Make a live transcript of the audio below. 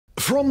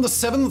From the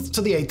 7th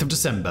to the 8th of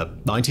December,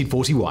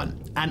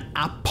 1941, an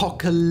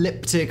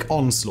apocalyptic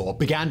onslaught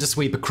began to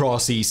sweep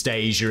across East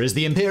Asia as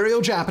the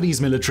Imperial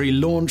Japanese military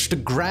launched a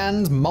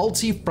grand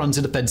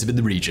multi-fronted offensive in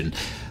the region.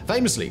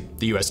 Famously,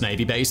 the US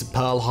Navy base at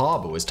Pearl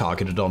Harbor was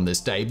targeted on this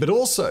day, but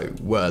also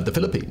were the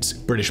Philippines,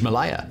 British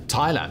Malaya,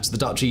 Thailand, the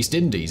Dutch East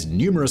Indies,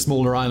 numerous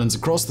smaller islands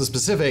across the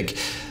Pacific,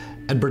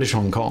 and British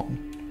Hong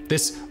Kong.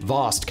 This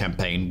vast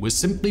campaign was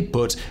simply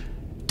put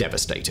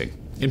devastating.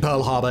 In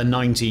Pearl Harbor,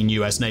 19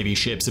 US Navy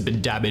ships had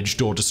been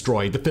damaged or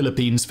destroyed. The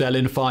Philippines fell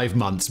in 5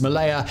 months,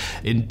 Malaya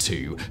in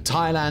 2,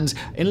 Thailand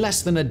in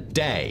less than a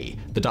day,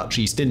 the Dutch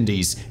East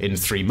Indies in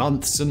 3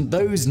 months, and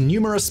those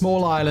numerous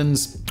small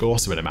islands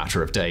also in a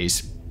matter of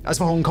days. As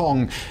for Hong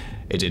Kong,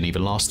 it didn't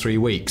even last 3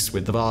 weeks,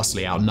 with the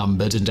vastly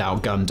outnumbered and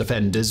outgunned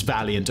defenders'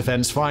 valiant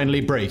defense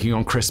finally breaking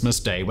on Christmas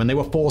Day when they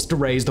were forced to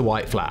raise the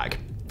white flag.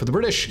 For the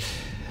British,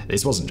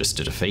 this wasn't just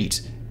a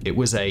defeat. It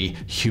was a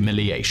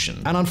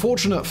humiliation. An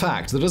unfortunate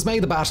fact that has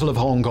made the Battle of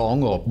Hong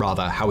Kong, or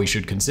rather how we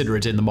should consider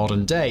it in the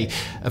modern day,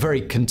 a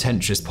very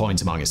contentious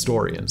point among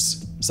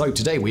historians. So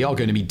today we are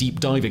going to be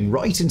deep diving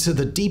right into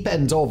the deep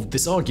end of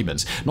this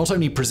argument, not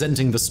only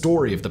presenting the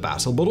story of the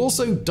battle, but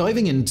also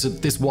diving into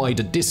this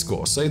wider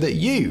discourse so that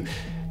you,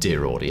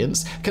 dear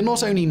audience, can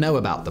not only know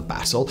about the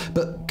battle,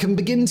 but can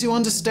begin to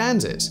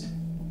understand it.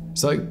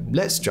 So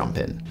let's jump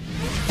in.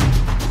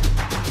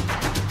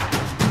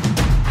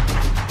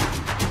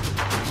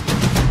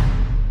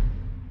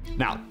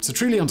 Now, to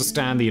truly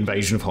understand the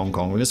invasion of Hong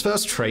Kong, we must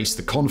first trace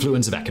the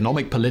confluence of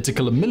economic,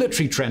 political, and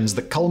military trends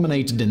that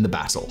culminated in the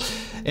battle.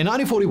 In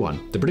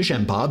 1941, the British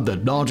Empire, the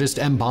largest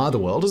empire the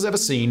world has ever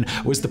seen,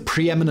 was the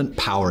preeminent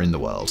power in the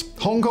world.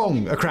 Hong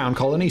Kong, a crown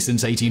colony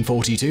since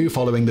 1842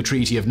 following the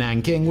Treaty of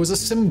Nanking, was a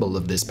symbol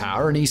of this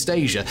power in East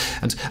Asia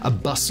and a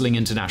bustling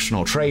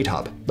international trade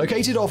hub.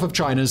 Located off of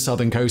China's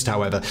southern coast,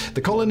 however,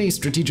 the colony's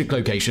strategic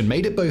location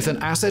made it both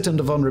an asset and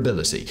a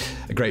vulnerability.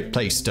 A great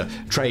place to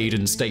trade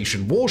and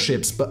station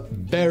warships, but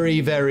very,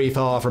 very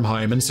far from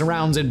home and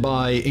surrounded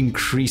by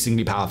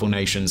increasingly powerful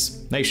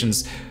nations.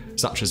 Nations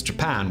such as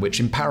Japan, which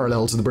in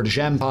parallel to the British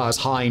Empire's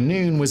high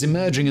noon was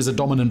emerging as a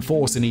dominant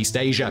force in East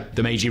Asia.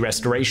 The Meiji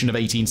Restoration of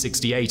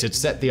 1868 had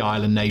set the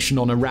island nation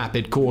on a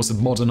rapid course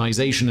of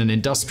modernization and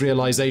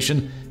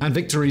industrialization, and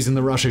victories in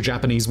the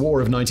Russo-Japanese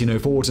War of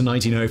 1904 to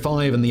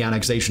 1905 and the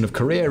annexation of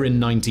Korea in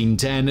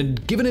 1910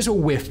 had given it a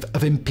whiff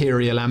of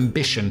imperial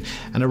ambition,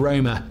 an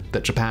aroma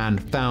that Japan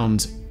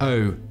found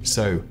oh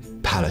so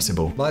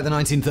palatable. By the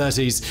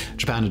 1930s,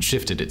 Japan had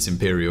shifted its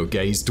imperial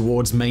gaze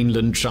towards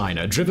mainland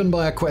China, driven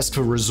by a quest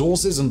for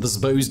resources and the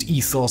supposed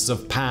ethos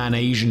of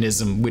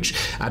Pan-Asianism, which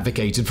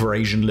advocated for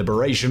Asian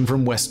liberation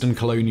from Western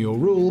colonial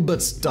rule,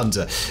 but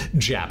under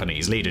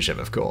Japanese leadership,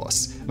 of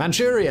course.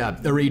 Manchuria,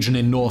 a region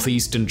in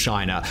northeastern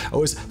China,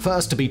 was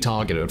first to be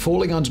targeted,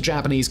 falling under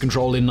Japanese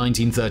control in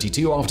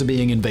 1932 after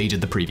being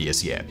invaded the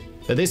previous year.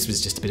 But this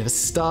was just a bit of a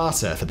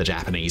starter for the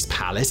Japanese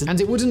palate, and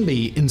it wouldn't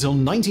be until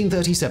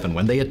 1937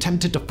 when they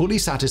attempted to fully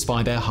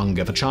satisfy their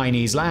hunger for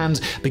Chinese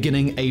land,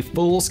 beginning a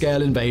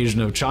full-scale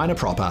invasion of China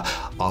proper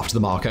after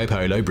the Marco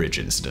Polo Bridge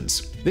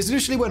incident. This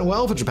initially went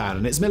well for Japan,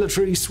 and its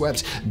military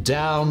swept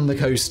down the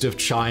coast of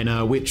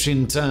China, which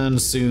in turn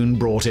soon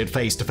brought it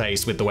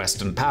face-to-face with the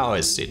Western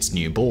powers, its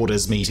new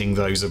borders meeting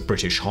those of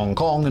British Hong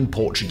Kong and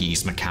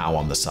Portuguese Macau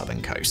on the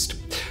southern coast.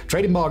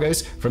 Trade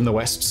embargoes from the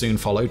West soon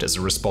followed as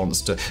a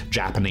response to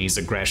Japanese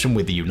aggression,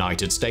 with the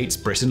United States,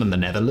 Britain, and the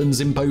Netherlands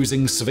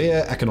imposing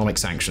severe economic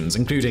sanctions,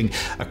 including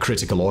a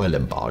critical oil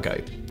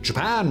embargo.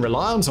 Japan,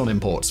 reliant on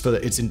imports for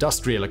its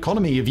industrial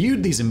economy,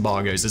 viewed these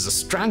embargoes as a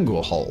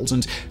stranglehold,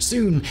 and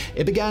soon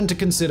it began to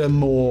consider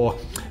more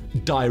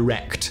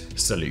direct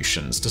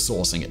solutions to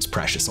sourcing its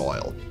precious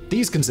oil.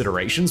 These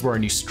considerations were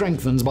only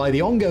strengthened by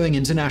the ongoing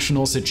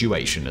international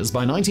situation, as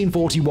by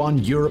 1941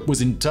 Europe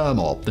was in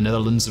turmoil, the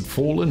Netherlands had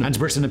fallen, and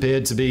Britain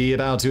appeared to be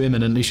about to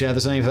imminently share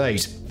the same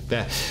fate.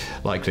 There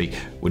likely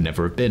would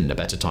never have been a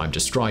better time to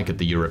strike at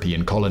the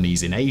European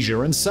colonies in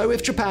Asia, and so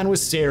if Japan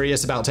was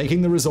serious about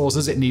taking the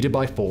resources it needed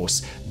by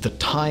force, the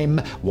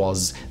time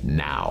was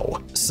now.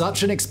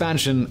 Such an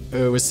expansion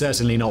was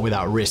certainly not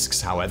without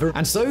risks, however,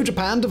 and so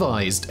Japan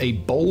devised a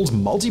bold,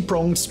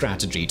 multi-pronged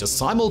strategy to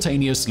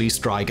simultaneously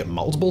strike at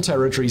multiple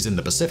territories in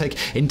the Pacific,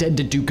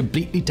 intended to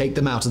completely take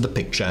them out of the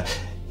picture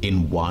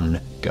in one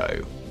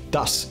go.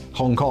 Thus,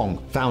 Hong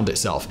Kong found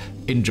itself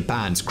in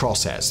Japan's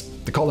crosshairs.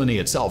 The colony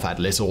itself had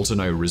little to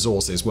no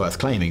resources worth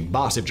claiming,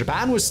 but if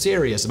Japan was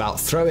serious about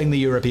throwing the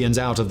Europeans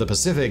out of the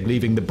Pacific,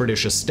 leaving the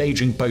British a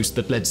staging post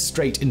that led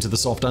straight into the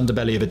soft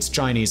underbelly of its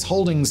Chinese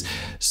holdings,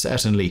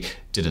 certainly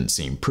didn't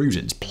seem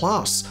prudent.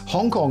 Plus,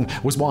 Hong Kong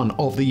was one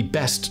of the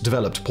best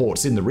developed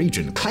ports in the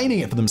region. Claiming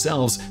it for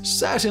themselves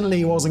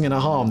certainly wasn't going to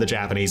harm the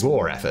Japanese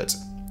war effort.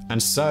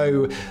 And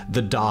so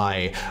the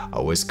die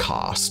was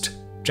cast.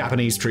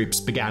 Japanese troops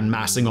began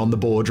massing on the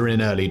border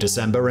in early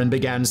December and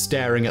began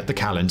staring at the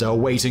calendar,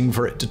 waiting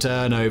for it to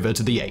turn over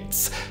to the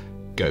 8th.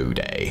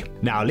 Go-Day.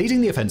 Now, leading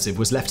the offensive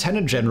was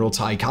Lieutenant General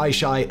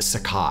Taikeshi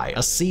Sakai,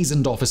 a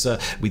seasoned officer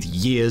with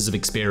years of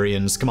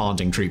experience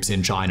commanding troops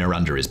in China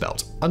under his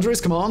belt. Under his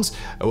command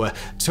were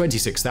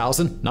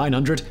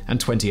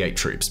 26,928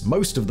 troops,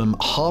 most of them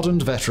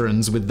hardened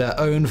veterans with their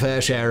own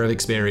fair share of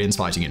experience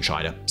fighting in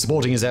China.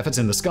 Supporting his efforts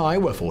in the sky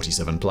were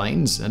 47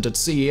 planes, and at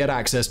sea he had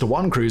access to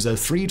 1 cruiser,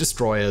 3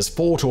 destroyers,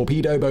 4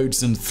 torpedo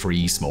boats, and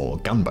 3 small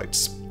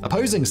gunboats.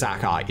 Opposing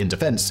Sakai in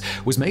defense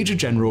was Major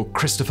General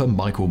Christopher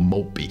Michael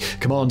Maltby,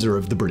 commander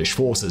of the British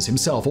forces,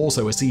 himself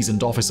also a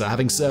seasoned officer,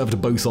 having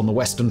served both on the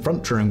Western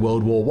Front during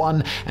World War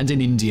I and in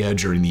India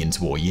during the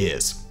interwar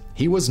years.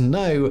 He was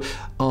no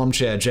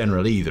armchair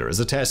general either, as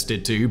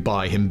attested to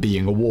by him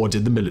being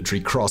awarded the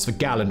Military Cross for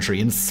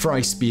gallantry and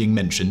thrice being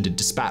mentioned in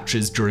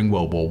dispatches during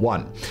World War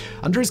I.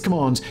 Under his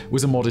command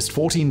was a modest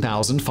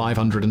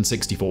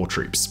 14,564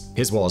 troops.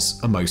 His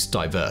was a most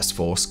diverse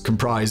force,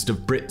 comprised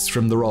of Brits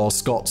from the Royal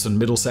Scots and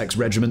Middlesex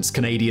regiments,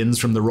 Canadians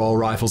from the Royal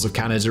Rifles of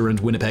Canada and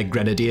Winnipeg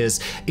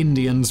Grenadiers,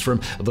 Indians from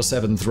the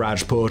 7th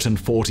Rajput and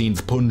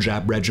 14th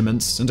Punjab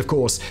regiments, and of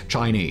course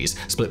Chinese,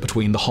 split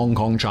between the Hong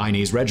Kong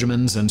Chinese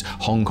regiments and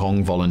Hong Kong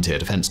Volunteer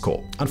Defense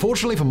Corps.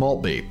 Unfortunately for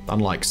Maltby,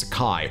 unlike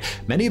Sakai,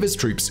 many of his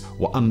troops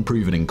were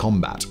unproven in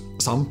combat.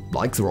 Some,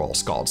 like the Royal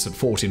Scots, had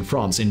fought in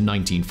France in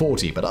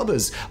 1940, but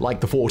others, like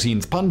the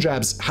 14th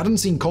Punjabs, hadn't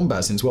seen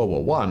combat since World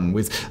War I,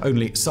 with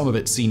only some of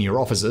its senior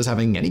officers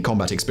having any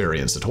combat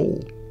experience at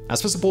all.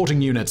 As for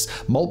supporting units,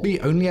 Maltby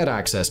only had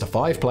access to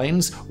 5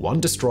 planes, 1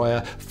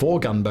 destroyer, 4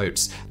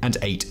 gunboats, and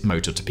 8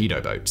 motor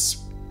torpedo boats.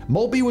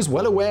 Maltby was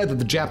well aware that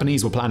the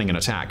Japanese were planning an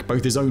attack.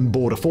 Both his own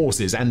border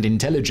forces and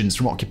intelligence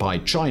from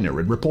occupied China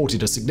had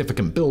reported a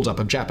significant buildup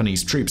of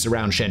Japanese troops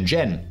around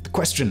Shenzhen. The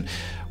question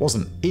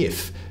wasn't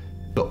if,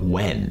 but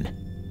when.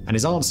 And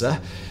his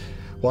answer?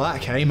 Well,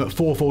 that came at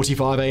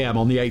 4:45 a.m.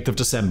 on the 8th of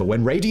December,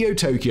 when Radio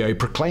Tokyo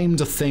proclaimed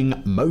a thing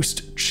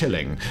most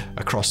chilling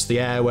across the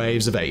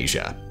airwaves of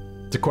Asia.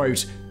 To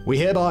quote, "We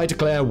hereby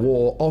declare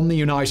war on the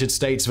United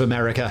States of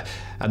America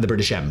and the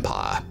British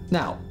Empire."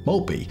 Now,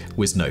 Maltby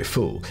was no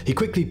fool. He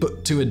quickly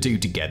put 2 and 2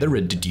 together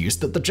and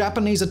deduced that the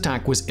Japanese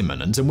attack was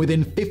imminent, and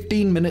within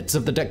 15 minutes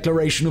of the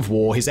declaration of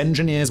war, his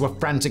engineers were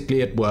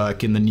frantically at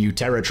work in the new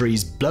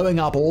territories, blowing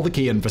up all the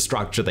key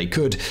infrastructure they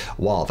could,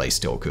 while they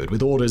still could,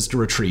 with orders to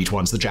retreat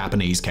once the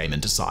Japanese came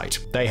into sight.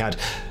 They had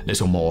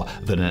little more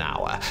than an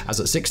hour, as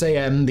at 6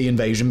 a.m. the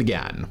invasion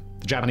began.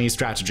 The Japanese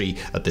strategy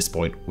at this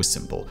point was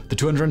simple. The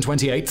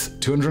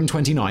 228th,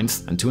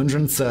 229th, and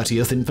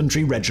 230th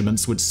Infantry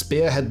Regiments would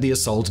spearhead the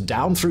assault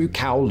down through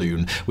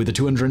Kowloon, with the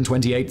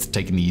 228th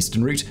taking the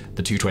eastern route,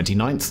 the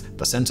 229th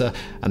the center,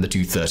 and the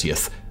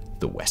 230th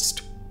the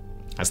west.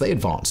 As they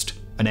advanced,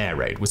 an air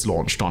raid was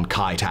launched on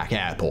Kai Tak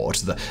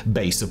Airport, the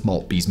base of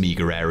Maltby's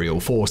meager aerial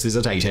forces,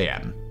 at 8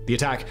 a.m. The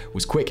attack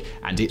was quick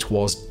and it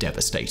was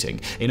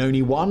devastating. In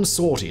only one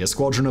sortie, a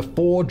squadron of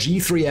 4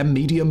 G3M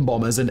medium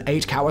bombers and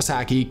 8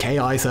 Kawasaki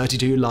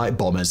Ki-32 light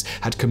bombers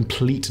had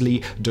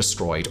completely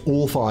destroyed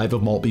all 5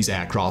 of Maltby's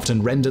aircraft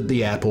and rendered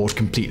the airport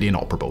completely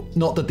inoperable.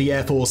 Not that the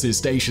air forces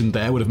stationed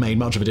there would have made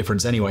much of a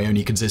difference anyway,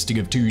 only consisting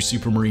of 2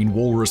 Supermarine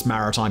Walrus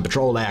maritime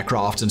patrol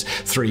aircraft and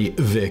 3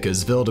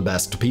 Vickers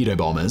Wildebeest torpedo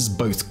bombers,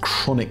 both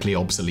chronically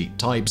obsolete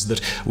types that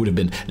would have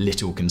been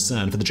little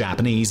concern for the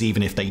Japanese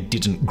even if they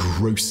didn't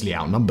grossly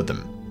outnumber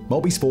them.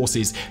 Maltby's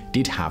forces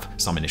did have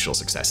some initial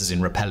successes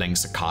in repelling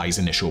Sakai's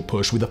initial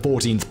push, with the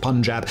 14th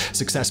Punjab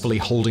successfully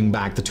holding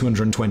back the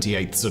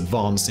 228th's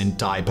advance in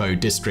Daipo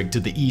district to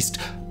the east,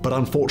 but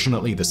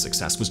unfortunately the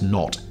success was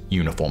not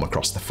uniform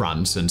across the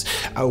front, and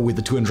with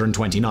the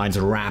 229th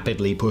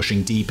rapidly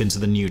pushing deep into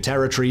the new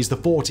territories, the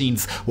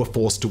 14th were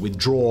forced to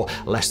withdraw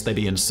lest they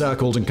be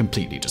encircled and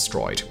completely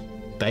destroyed.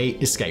 They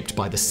escaped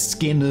by the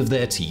skin of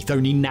their teeth,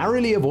 only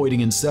narrowly avoiding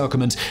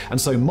encirclement,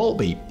 and so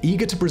Maltby,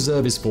 eager to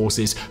preserve his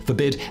forces,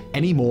 forbid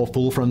any more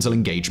full frontal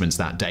engagements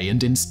that day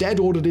and instead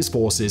ordered his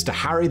forces to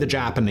harry the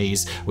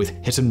Japanese with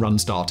hit-and-run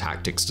style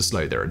tactics to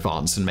slow their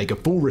advance and make a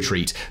full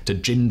retreat to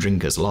Gin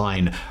Drinker's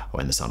Line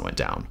when the sun went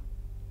down.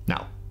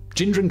 Now,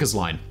 Gin Drinker's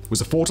Line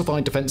was a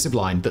fortified defensive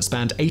line that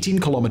spanned 18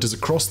 kilometers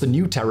across the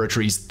new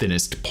territory's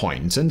thinnest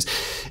point, and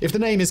if the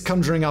name is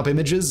conjuring up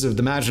images of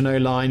the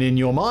Maginot Line in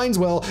your minds,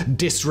 well,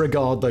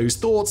 disregard those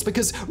thoughts,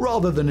 because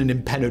rather than an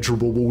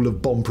impenetrable wall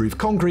of bomb-proof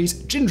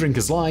concrete, Gin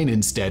Drinker's Line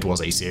instead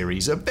was a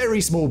series of very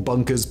small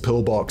bunkers,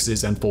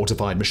 pillboxes, and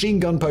fortified machine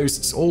gun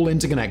posts, all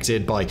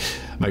interconnected by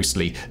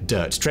mostly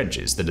dirt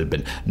trenches that had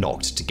been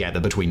knocked together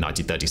between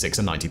 1936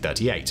 and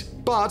 1938.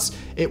 But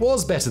it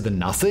was better than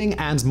nothing,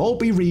 and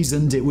Maltby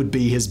reasoned it would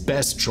be his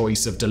best choice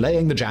of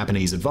delaying the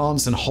Japanese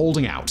advance and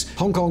holding out.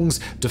 Hong Kong's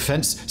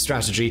defense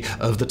strategy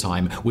of the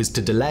time was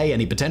to delay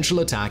any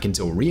potential attack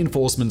until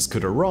reinforcements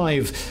could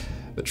arrive.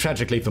 But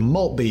tragically for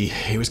Maltby,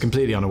 he was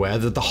completely unaware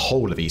that the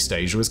whole of East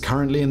Asia was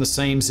currently in the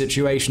same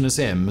situation as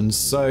him, and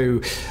so,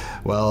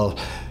 well,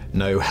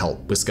 no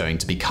help was going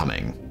to be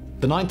coming.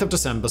 The 9th of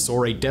December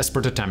saw a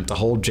desperate attempt to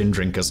hold Gin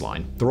Drinker's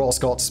Line. The Royal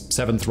Scots,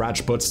 7th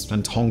Rajputs,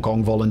 and Hong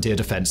Kong Volunteer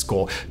Defense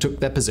Corps took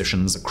their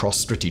positions across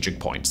strategic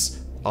points.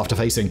 After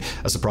facing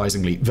a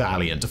surprisingly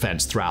valiant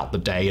defense throughout the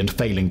day and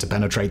failing to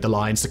penetrate the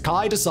line,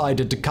 Sakai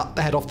decided to cut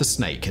the head off the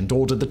snake and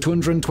ordered the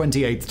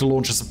 228th to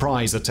launch a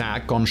surprise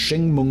attack on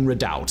Xingmeng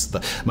Redoubt,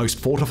 the most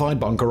fortified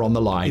bunker on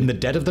the line, in the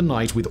dead of the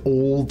night with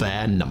all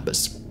their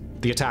numbers.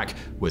 The attack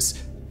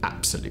was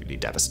absolutely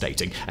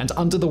devastating, and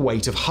under the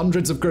weight of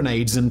hundreds of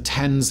grenades and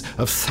tens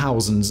of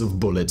thousands of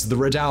bullets, the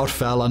redoubt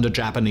fell under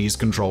Japanese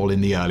control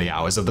in the early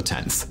hours of the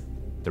 10th.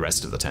 The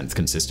rest of the 10th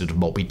consisted of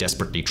Maltby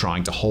desperately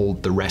trying to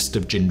hold the rest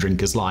of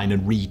Gindrinker's line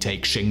and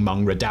retake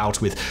Xingmeng Redoubt,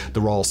 with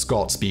the Royal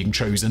Scots being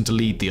chosen to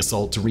lead the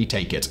assault to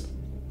retake it.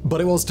 But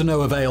it was to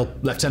no avail.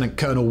 Lieutenant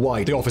Colonel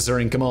White, the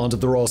officer in command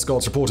of the Royal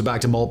Scots, reported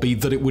back to Maltby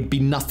that it would be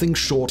nothing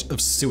short of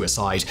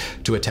suicide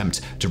to attempt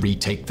to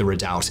retake the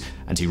redoubt,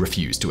 and he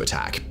refused to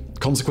attack.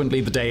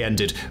 Consequently, the day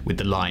ended with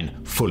the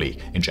line fully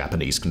in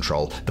Japanese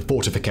control. The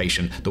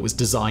fortification that was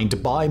designed to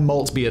buy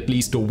Maltby at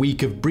least a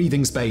week of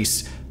breathing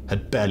space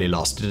had barely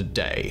lasted a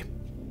day.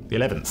 The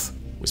 11th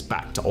was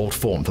back to old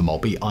form for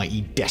Maltby,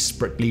 i.e.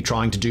 desperately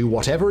trying to do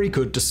whatever he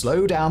could to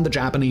slow down the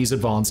Japanese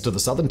advance to the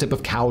southern tip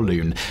of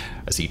Kowloon,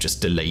 as he just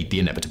delayed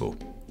the inevitable.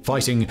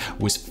 Fighting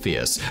was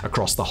fierce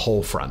across the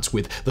whole front,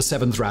 with the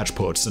 7th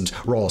Rajputs and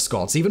Royal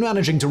Scots even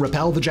managing to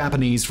repel the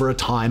Japanese for a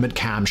time at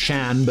Kam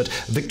Shan, but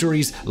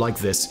victories like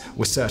this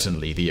were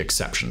certainly the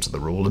exception to the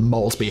rule, and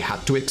Maltby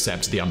had to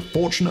accept the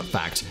unfortunate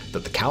fact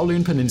that the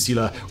Kowloon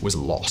Peninsula was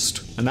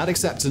lost. And that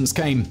acceptance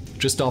came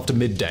just after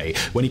midday,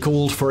 when he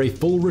called for a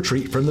full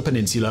retreat from the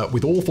peninsula,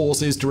 with all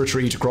forces to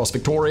retreat across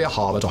Victoria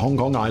Harbour to Hong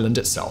Kong Island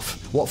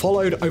itself. What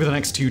followed over the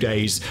next 2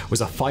 days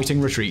was a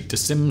fighting retreat to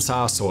Sim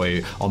Sa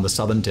Soi on the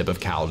southern tip of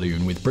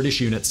Kowloon, with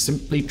British units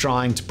simply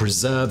trying to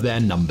preserve their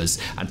numbers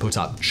and put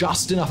up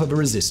just enough of a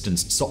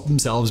resistance to stop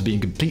themselves being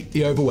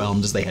completely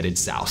overwhelmed as they headed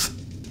south.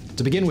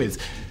 To begin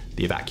with,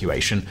 the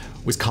evacuation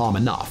was calm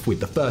enough, with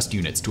the first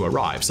units to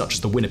arrive, such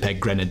as the Winnipeg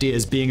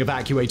Grenadiers, being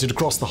evacuated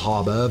across the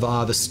harbour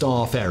via the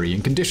Star Ferry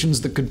in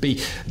conditions that could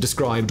be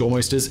described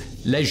almost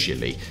as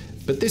leisurely.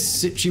 But this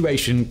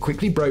situation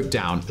quickly broke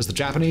down as the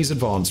Japanese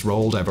advance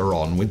rolled ever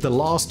on, with the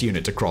last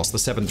unit to cross, the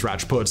 7th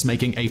Rajputs,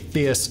 making a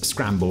fierce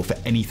scramble for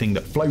anything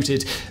that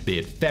floated, be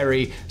it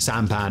ferry,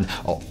 sampan,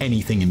 or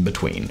anything in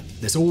between.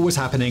 This all was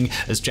happening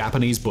as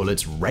Japanese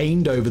bullets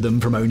rained over them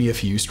from only a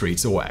few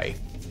streets away.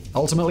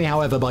 Ultimately,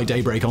 however, by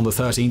daybreak on the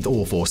 13th,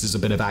 all forces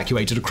had been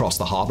evacuated across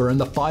the harbour and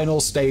the final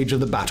stage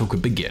of the battle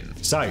could begin.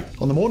 So,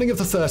 on the morning of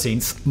the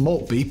 13th,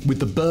 Maltby, with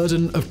the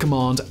burden of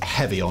command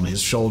heavy on his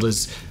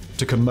shoulders,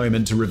 took a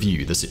moment to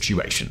review the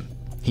situation.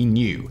 He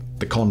knew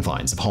the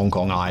confines of Hong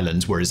Kong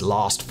Island were his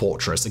last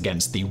fortress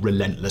against the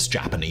relentless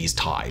Japanese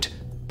tide.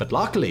 But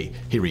luckily,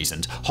 he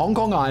reasoned, Hong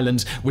Kong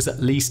Island was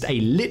at least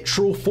a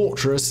literal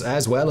fortress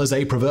as well as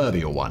a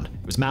proverbial one.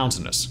 It was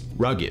mountainous,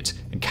 rugged,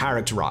 and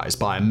characterized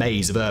by a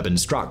maze of urban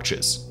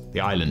structures.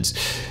 The island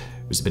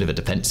was a bit of a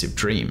defensive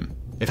dream.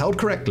 If held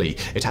correctly,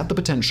 it had the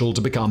potential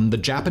to become the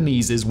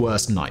Japanese's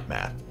worst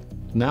nightmare.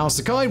 Now,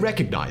 Sakai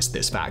recognized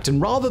this fact,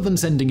 and rather than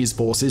sending his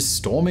forces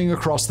storming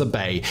across the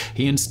bay,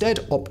 he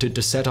instead opted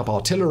to set up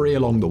artillery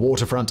along the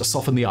waterfront to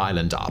soften the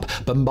island up,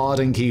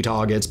 bombarding key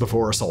targets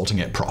before assaulting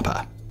it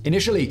proper.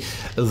 Initially,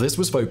 this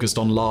was focused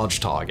on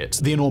large targets,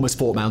 the enormous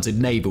fort-mounted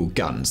naval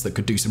guns that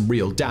could do some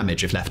real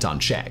damage if left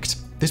unchecked.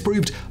 This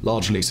proved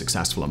largely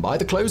successful, and by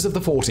the close of the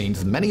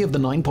 14th, many of the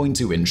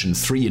 9.2-inch and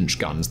 3-inch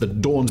guns that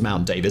adorned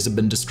Mount Davis had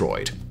been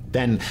destroyed.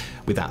 Then,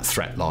 with that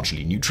threat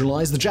largely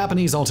neutralized, the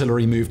Japanese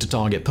artillery moved to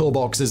target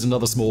pillboxes and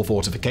other small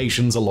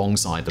fortifications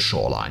alongside the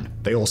shoreline.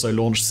 They also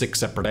launched 6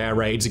 separate air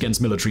raids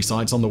against military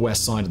sites on the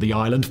west side of the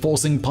island,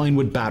 forcing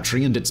Pinewood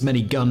Battery and its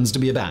many guns to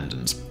be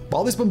abandoned.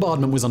 While this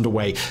bombardment was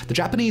underway, the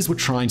Japanese were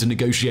trying to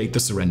negotiate the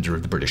surrender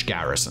of the British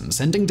garrison,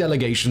 sending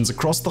delegations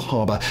across the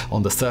harbour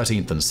on the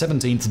 13th and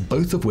 17th,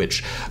 both of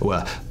which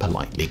were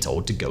politely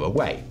told to go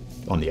away.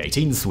 On the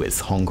 18th, with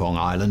Hong Kong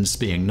Island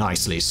being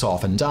nicely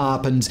softened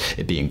up and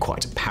it being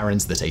quite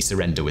apparent that a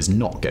surrender was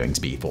not going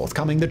to be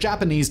forthcoming, the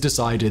Japanese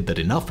decided that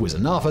enough was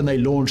enough, and they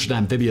launched an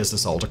amphibious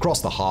assault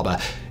across the harbour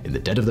in the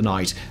dead of the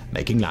night,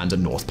 making land at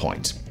North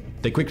Point.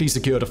 They quickly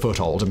secured a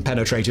foothold and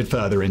penetrated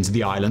further into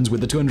the islands,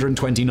 with the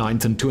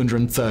 229th and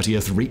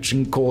 230th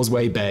reaching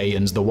Causeway Bay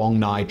and the Wong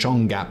Nai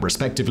Chong Gap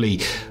respectively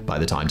by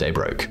the time day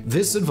broke.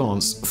 This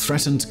advance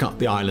threatened to cut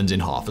the island in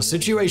half, a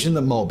situation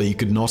that Maltby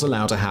could not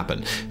allow to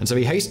happen, and so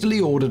he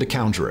hastily ordered a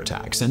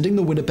counterattack, sending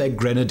the Winnipeg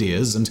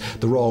Grenadiers and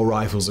the Royal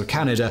Rifles of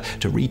Canada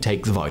to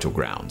retake the vital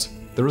ground.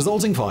 The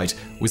resulting fight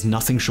was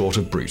nothing short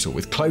of brutal,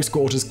 with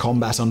close-quarters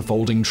combat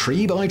unfolding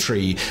tree by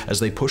tree as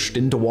they pushed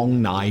into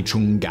Wong Nai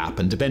Chung Gap,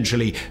 and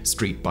eventually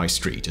street by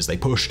street as they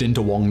pushed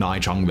into Wong Nai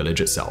Chung village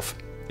itself.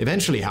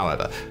 Eventually,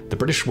 however, the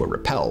British were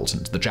repelled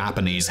and the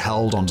Japanese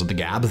held onto the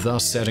gap,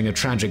 thus setting a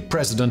tragic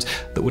precedent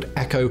that would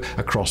echo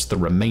across the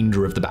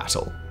remainder of the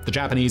battle. The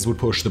Japanese would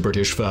push the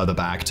British further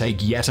back,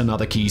 take yet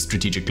another key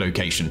strategic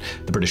location.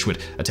 The British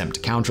would attempt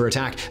to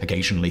counterattack,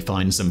 occasionally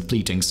find some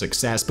fleeting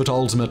success, but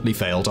ultimately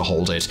fail to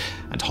hold it.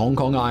 And Hong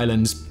Kong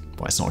Island,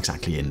 well, it's not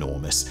exactly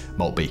enormous.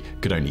 Maltby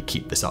could only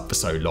keep this up for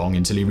so long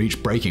until he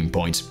reached breaking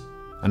point.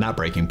 And that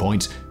breaking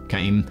point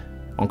came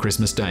on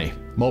Christmas Day.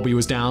 Moltke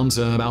was down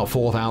to about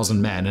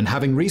 4,000 men, and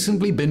having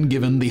recently been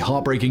given the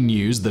heartbreaking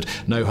news that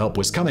no help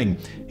was coming,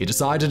 he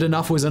decided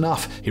enough was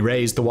enough. He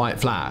raised the white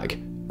flag,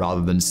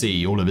 rather than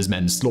see all of his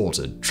men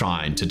slaughtered,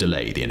 trying to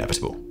delay the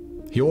inevitable.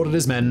 He ordered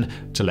his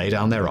men to lay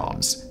down their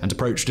arms and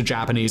approached a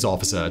Japanese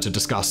officer to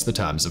discuss the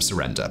terms of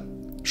surrender.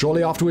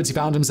 Shortly afterwards, he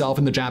found himself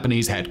in the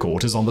Japanese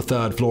headquarters on the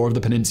 3rd floor of the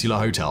Peninsula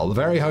Hotel, the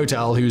very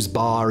hotel whose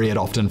bar he had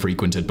often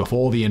frequented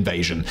before the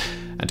invasion,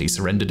 and he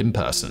surrendered in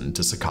person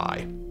to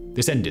Sakai.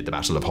 This ended the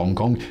Battle of Hong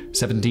Kong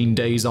 17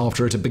 days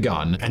after it had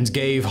begun and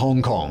gave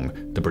Hong Kong,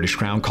 the British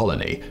Crown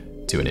colony,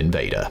 to an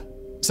invader.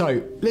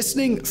 So,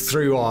 listening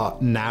through our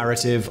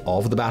narrative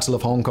of the Battle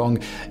of Hong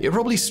Kong, you're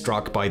probably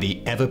struck by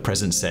the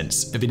ever-present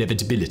sense of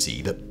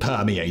inevitability that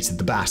permeated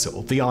the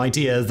battle. The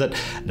idea that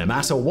no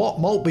matter what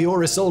Moltke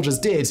or his soldiers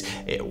did,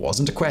 it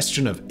wasn't a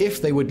question of if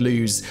they would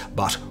lose,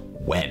 but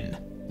when.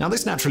 Now,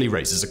 this naturally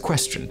raises a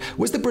question.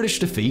 Was the British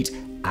defeat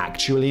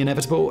actually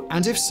inevitable?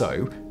 And if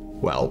so,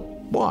 well,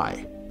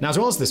 why? Now,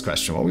 to answer this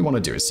question, what we want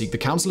to do is seek the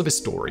counsel of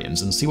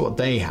historians and see what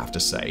they have to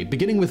say,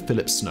 beginning with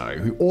Philip Snow,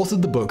 who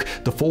authored the book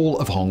The Fall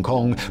of Hong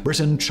Kong,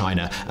 Britain,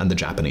 China, and the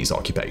Japanese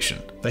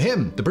Occupation. For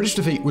him, the British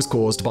defeat was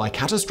caused by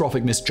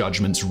catastrophic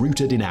misjudgments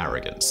rooted in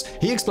arrogance.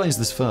 He explains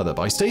this further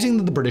by stating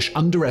that the British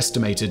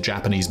underestimated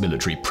Japanese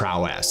military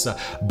prowess, a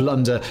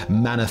blunder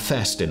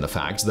manifest in the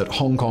fact that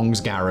Hong Kong's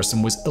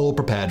garrison was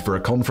ill-prepared for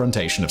a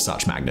confrontation of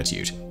such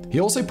magnitude. He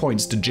also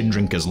points to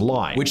Gindrinker's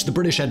line, which the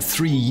British had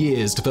 3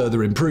 years to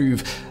further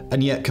improve,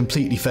 and yet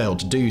completely failed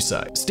to do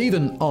so.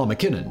 Stephen R.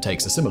 McKinnon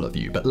takes a similar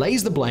view, but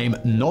lays the blame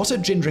not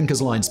at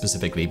Gindrinker's line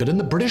specifically, but in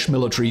the British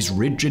military's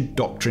rigid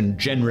doctrine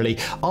generally,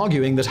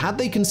 arguing that had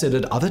they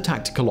considered other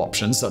tactical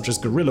options, such as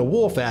guerrilla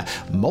warfare,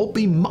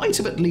 Moltke might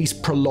have at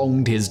least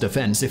prolonged his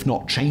defense, if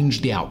not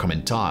changed the outcome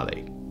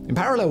entirely. In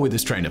parallel with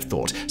this train of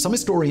thought, some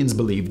historians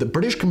believe that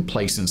British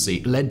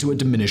complacency led to a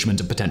diminishment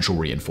of potential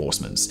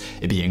reinforcements,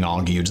 it being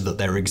argued that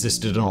there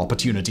existed an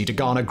opportunity to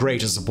garner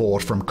greater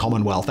support from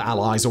Commonwealth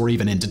allies or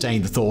even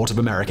entertain the thought of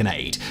American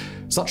aid.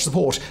 Such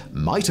support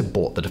might have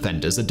bought the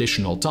defenders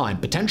additional time,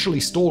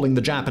 potentially stalling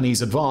the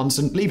Japanese advance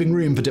and leaving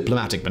room for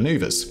diplomatic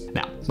maneuvers.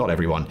 Now, not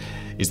everyone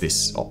is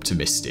this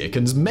optimistic,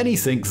 and many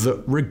think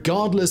that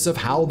regardless of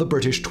how the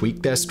British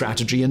tweaked their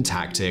strategy and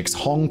tactics,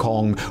 Hong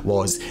Kong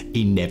was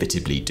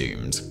inevitably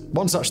doomed.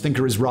 One such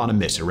thinker is Rana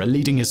Mitter, a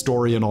leading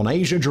historian on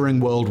Asia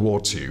during World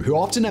War II, who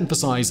often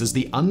emphasizes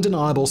the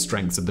undeniable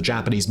strengths of the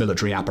Japanese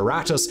military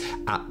apparatus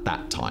at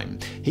that time.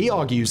 He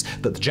argues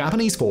that the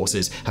Japanese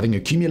forces, having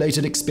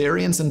accumulated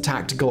experience and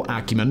tactical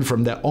acumen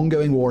from their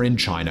ongoing war in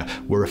China,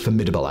 were a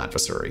formidable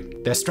adversary.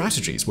 Their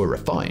strategies were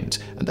refined,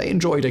 and they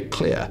enjoyed a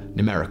clear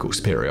numerical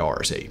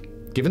superiority.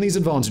 Given these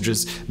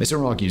advantages,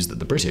 Mitter argues that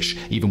the British,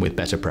 even with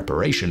better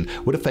preparation,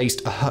 would have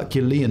faced a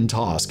Herculean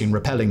task in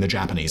repelling the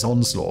Japanese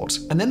onslaught.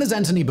 And then there's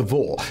Anthony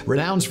Beevor,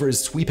 renowned for his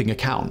sweeping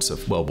accounts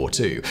of World War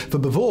II. For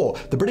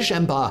Beevor, the British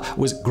Empire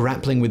was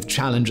grappling with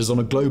challenges on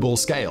a global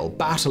scale,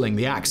 battling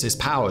the Axis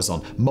powers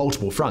on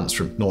multiple fronts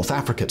from North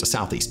Africa to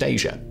Southeast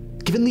Asia.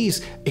 Given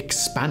these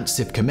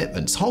expansive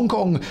commitments, Hong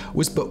Kong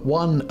was but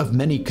one of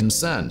many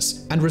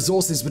concerns, and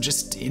resources were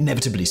just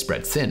inevitably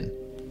spread thin.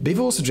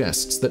 Beevor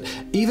suggests that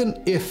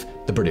even if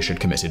the British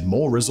had committed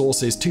more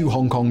resources to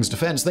Hong Kong's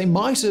defense, they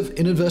might have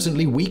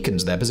inadvertently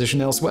weakened their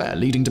position elsewhere,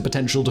 leading to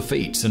potential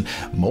defeats and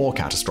more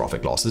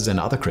catastrophic losses in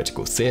other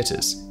critical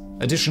theaters.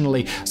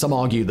 Additionally, some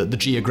argue that the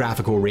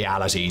geographical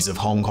realities of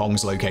Hong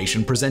Kong's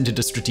location presented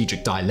a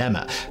strategic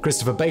dilemma.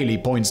 Christopher Bailey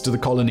points to the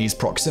colony's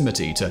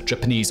proximity to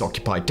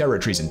Japanese-occupied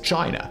territories in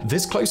China.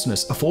 This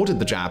closeness afforded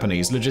the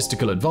Japanese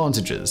logistical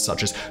advantages,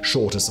 such as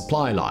shorter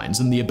supply lines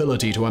and the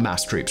ability to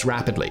amass troops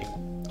rapidly.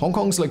 Hong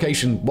Kong's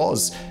location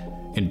was,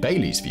 in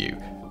Bailey's view,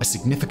 a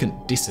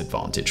significant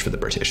disadvantage for the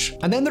British.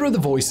 And then there are the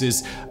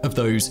voices of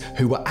those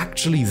who were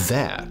actually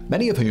there,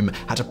 many of whom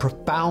had a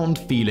profound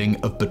feeling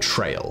of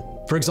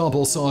betrayal. For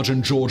example,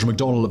 Sergeant George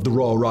MacDonald of the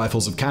Royal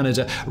Rifles of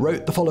Canada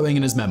wrote the following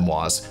in his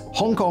memoirs: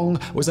 "Hong Kong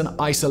was an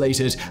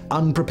isolated,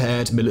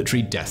 unprepared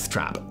military death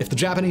trap. If the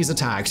Japanese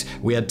attacked,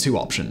 we had two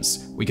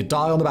options. We could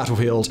die on the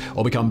battlefield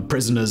or become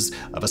prisoners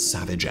of a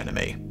savage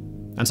enemy."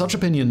 And such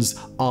opinions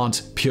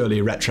aren't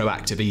purely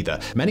retroactive either.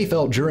 Many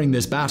felt during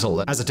this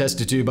battle, as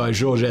attested to by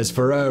Georges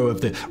Ferreau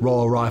of the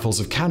Royal Rifles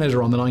of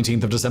Canada on the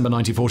 19th of December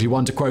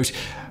 1941, to quote,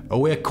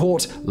 "We're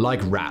caught like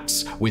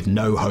rats with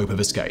no hope of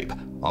escape.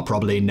 I'll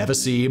probably never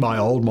see my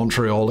old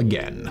Montreal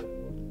again."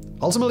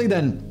 Ultimately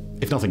then,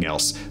 if nothing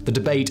else, the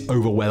debate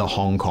over whether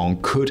Hong Kong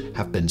could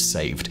have been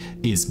saved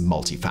is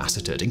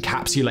multifaceted,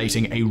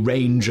 encapsulating a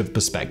range of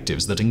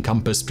perspectives that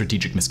encompass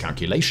strategic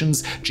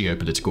miscalculations,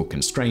 geopolitical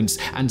constraints,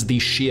 and the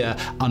sheer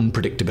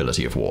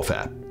unpredictability of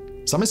warfare.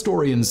 Some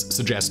historians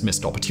suggest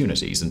missed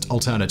opportunities and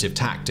alternative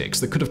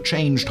tactics that could have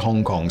changed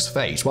Hong Kong's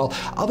fate, while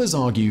others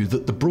argue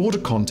that the broader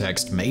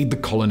context made the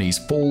colony's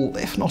fall,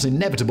 if not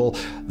inevitable,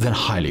 then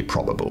highly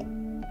probable.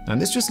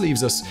 And this just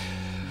leaves us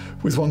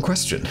with one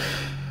question.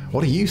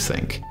 What do you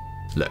think?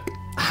 Look,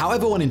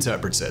 however one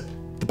interprets it,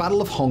 The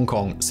Battle of Hong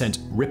Kong sent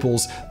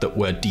ripples that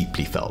were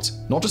deeply felt,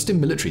 not just in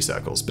military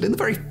circles, but in the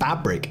very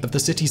fabric of the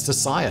city's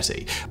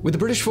society. With the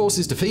British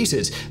forces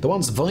defeated, the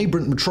once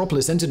vibrant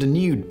metropolis entered a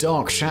new,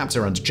 dark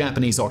chapter under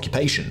Japanese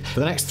occupation. For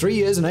the next 3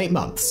 years and 8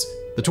 months,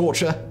 the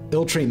torture,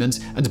 ill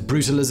treatment, and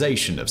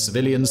brutalization of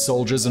civilians,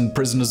 soldiers, and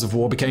prisoners of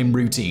war became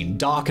routine,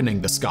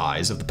 darkening the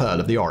skies of the Pearl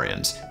of the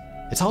Orient.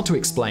 It's hard to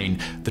explain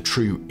the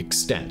true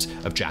extent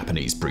of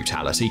Japanese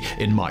brutality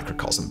in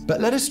microcosm, but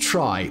let us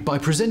try by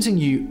presenting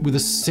you with a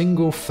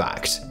single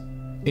fact.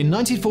 In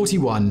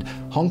 1941,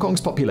 Hong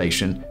Kong's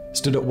population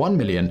stood at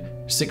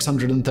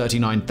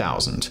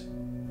 1,639,000.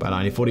 By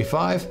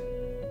 1945,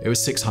 it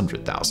was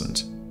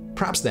 600,000.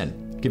 Perhaps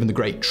then, given the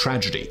great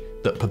tragedy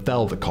that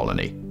befell the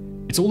colony,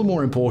 it's all the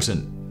more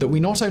important that we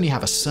not only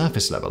have a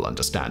surface-level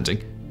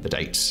understanding, the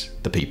dates,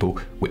 the people,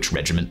 which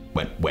regiment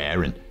went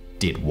where and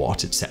did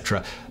what,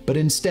 etc., but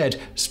instead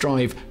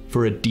strive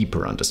for a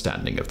deeper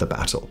understanding of the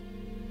battle.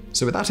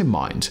 So with that in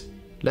mind,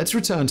 let's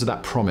return to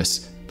that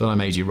promise that I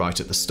made you right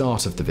at the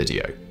start of the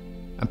video,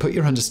 and put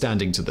your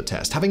understanding to the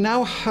test. Having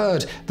now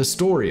heard the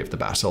story of the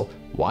battle,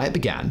 why it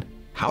began,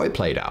 how it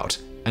played out,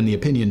 and the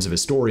opinions of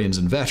historians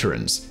and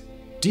veterans,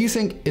 do you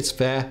think it's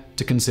fair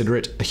to consider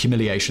it a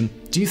humiliation?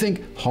 Do you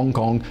think Hong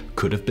Kong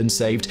could have been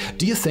saved?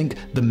 Do you think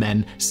the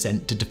men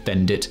sent to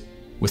defend it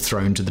were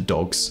thrown to the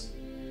dogs?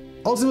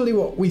 Ultimately,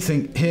 what we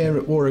think here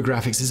at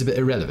Warographics is a bit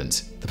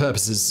irrelevant. The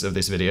purposes of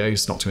this video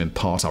is not to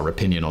impart our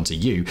opinion onto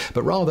you,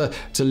 but rather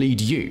to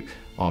lead you,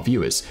 our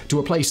viewers, to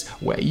a place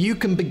where you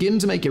can begin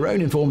to make your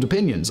own informed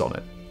opinions on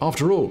it.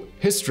 After all,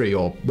 history,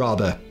 or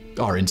rather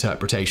our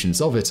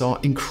interpretations of it, are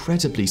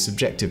incredibly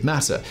subjective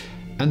matter,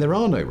 and there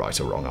are no right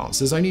or wrong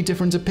answers, only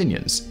different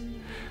opinions.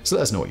 So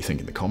let us know what you think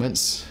in the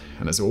comments,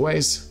 and as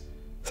always,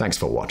 thanks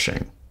for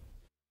watching.